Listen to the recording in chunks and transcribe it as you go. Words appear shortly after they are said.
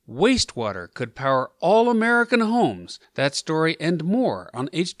Wastewater could power all American homes. That story and more on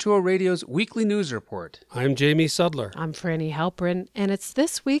H2O Radio's Weekly News Report. I'm Jamie Sudler. I'm Franny Halperin, and it's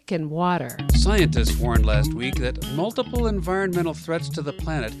This Week in Water. Scientists warned last week that multiple environmental threats to the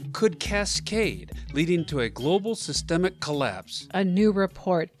planet could cascade, leading to a global systemic collapse. A new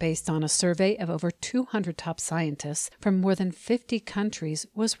report based on a survey of over 200 top scientists from more than 50 countries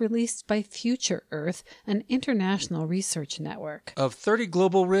was released by Future Earth, an international research network. Of 30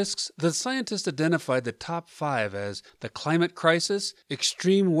 global risks, the scientists identified the top 5 as the climate crisis,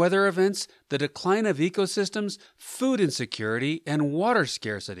 extreme weather events, the decline of ecosystems, food insecurity, and water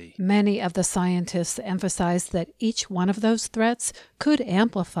scarcity. Many of the scientists emphasized that each one of those threats could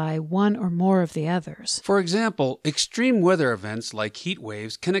amplify one or more of the others. For example, extreme weather events like heat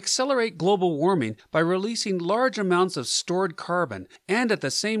waves can accelerate global warming by releasing large amounts of stored carbon and at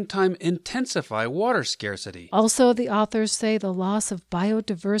the same time intensify water scarcity. Also, the authors say the loss of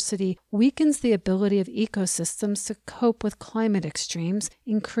biodiversity weakens the ability of ecosystems to cope with climate extremes,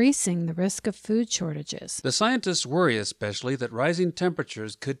 increasing the risk of food shortages. The scientists worry especially that rising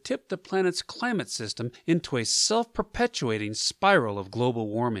temperatures could tip the planet's climate system into a self-perpetuating spiral of global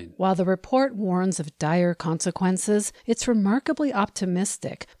warming. While the report warns of dire consequences, it's remarkably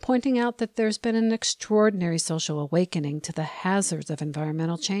optimistic, pointing out that there's been an extraordinary social awakening to the hazards of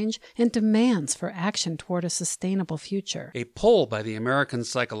environmental change and demands for action toward a sustainable future. A poll by the American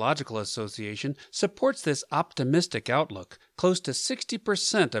Psychological Association supports this optimistic outlook. Close to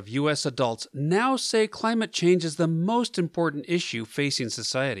 60% of U.S. adults now say climate change is the most important issue facing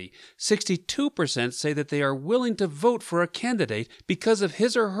society. 62% say that they are willing to vote for a candidate because of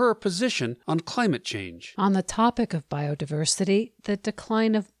his or her position on climate change. On the topic of biodiversity, the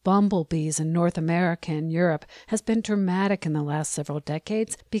decline of bumblebees in North America and Europe has been dramatic in the last several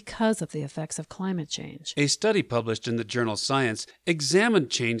decades because of the effects of climate change. A study published in the journal Science examined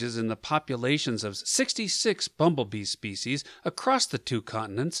changes in the populations of 66 bumblebee species across the 2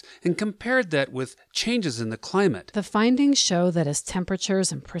 continents and compared that with changes in the climate. The findings show that as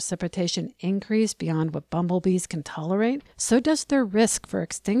temperatures and precipitation increase beyond what bumblebees can tolerate, so does their risk for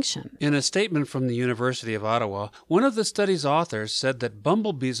extinction. In a statement from the University of Ottawa, one of the study's authors said that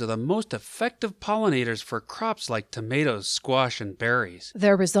bumblebees are the most effective pollinators for crops like tomatoes, squash, and berries.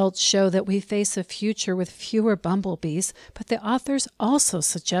 Their results show that we face a future with fewer bumblebees, but the authors also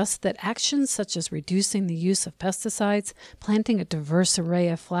suggest that actions such as reducing the use of pesticides, planting a diverse array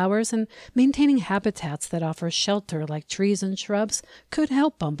of flowers, and maintaining habitats that offer shelter like trees and shrubs could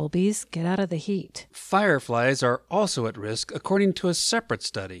help bumblebees get out of the heat. Fireflies are also at risk, according to a separate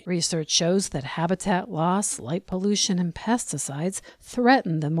study. Research shows that habitat loss, light pollution, and pesticides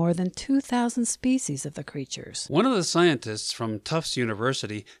threaten the more than 2,000 species of the creatures. One of the scientists from Tufts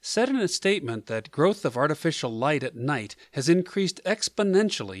University said in a statement that growth of artificial light at night has increased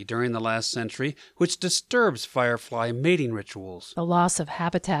exponentially during the last century, which disturbs firefly mating rituals. The loss of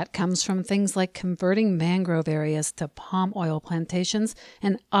habitat comes from things like converting mangrove areas to palm oil plantations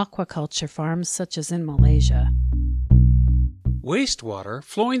and aquaculture farms such as in Malaysia. Wastewater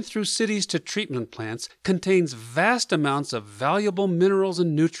flowing through cities to treatment plants contains vast amounts of valuable minerals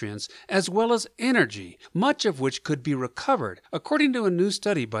and nutrients, as well as energy, much of which could be recovered, according to a new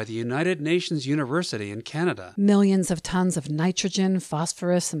study by the United Nations University in Canada. Millions of tons of nitrogen,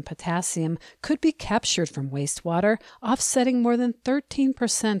 phosphorus, and potassium could be captured from wastewater, offsetting more than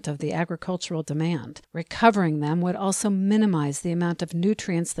 13% of the agricultural demand. Recovering them would also minimize the amount of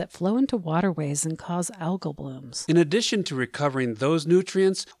nutrients that flow into waterways and cause algal blooms. In addition to recovering those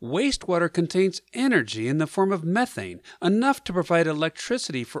nutrients, wastewater contains energy in the form of methane, enough to provide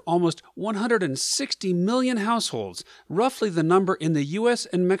electricity for almost 160 million households, roughly the number in the U.S.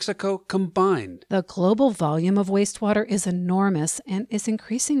 and Mexico combined. The global volume of wastewater is enormous and is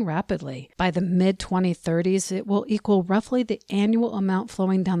increasing rapidly. By the mid-2030s, it will equal roughly the annual amount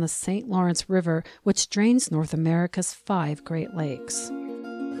flowing down the St. Lawrence River, which drains North America's 5 Great Lakes.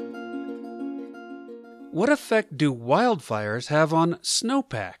 What effect do wildfires have on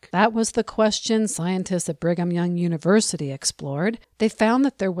snowpack? That was the question scientists at Brigham Young University explored. They found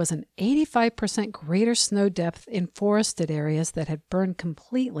that there was an 85% greater snow depth in forested areas that had burned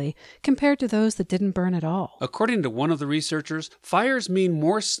completely compared to those that didn't burn at all. According to one of the researchers, fires mean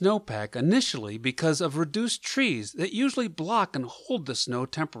more snowpack initially because of reduced trees that usually block and hold the snow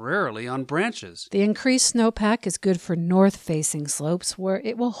temporarily on branches. The increased snowpack is good for north-facing slopes where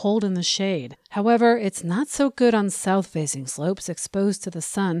it will hold in the shade. However, it's It's not so good on south-facing slopes exposed to the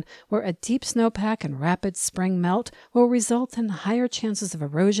sun, where a deep snowpack and rapid spring melt will result in higher chances of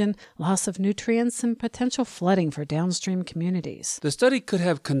erosion, loss of nutrients, and potential flooding for downstream communities. The study could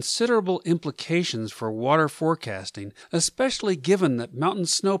have considerable implications for water forecasting, especially given that mountain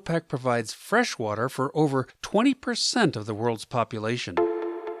snowpack provides fresh water for over 20% of the world's population.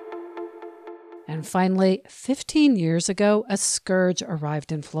 And finally, 15 years ago, a scourge arrived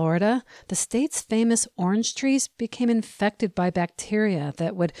in Florida. The state's famous orange trees became infected by bacteria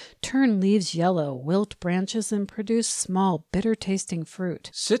that would turn leaves yellow, wilt branches, and produce small, bitter-tasting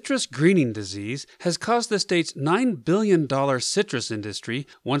fruit. Citrus greening disease has caused the state's $9 billion citrus industry,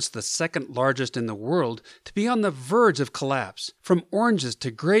 once the second largest in the world, to be on the verge of collapse. From oranges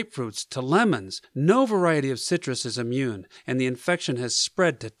to grapefruits to lemons, no variety of citrus is immune, and the infection has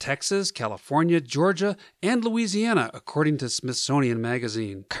spread to Texas, California, Georgia, and Louisiana, according to Smithsonian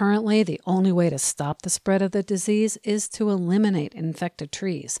Magazine. Currently, the only way to stop the spread of the disease is to eliminate infected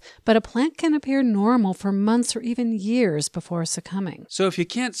trees, but a plant can appear normal for months or even years before succumbing. So if you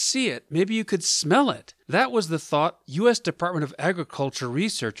can't see it, maybe you could smell it. That was the thought U.S. Department of Agriculture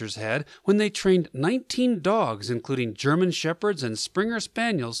researchers had when they trained 19 dogs, including German Shepherds and Springer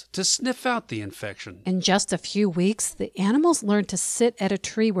Spaniels, to sniff out the infection. In just a few weeks, the animals learned to sit at a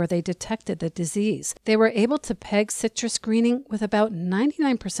tree where they detected the disease. They were able to peg citrus greening with about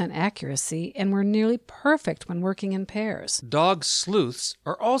 99% accuracy and were nearly perfect when working in pairs. Dog sleuths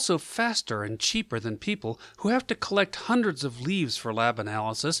are also faster and cheaper than people who have to collect hundreds of leaves for lab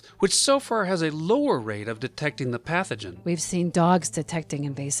analysis, which so far has a lower rate of detecting the pathogen. We've seen dogs detecting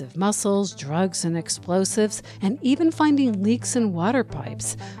invasive mussels, drugs, and explosives, and even finding leaks in water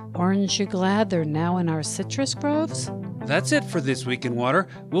pipes. Aren't you glad they're now in our citrus groves? That's it for This Week in Water.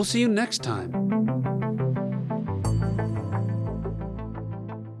 We'll see you next time.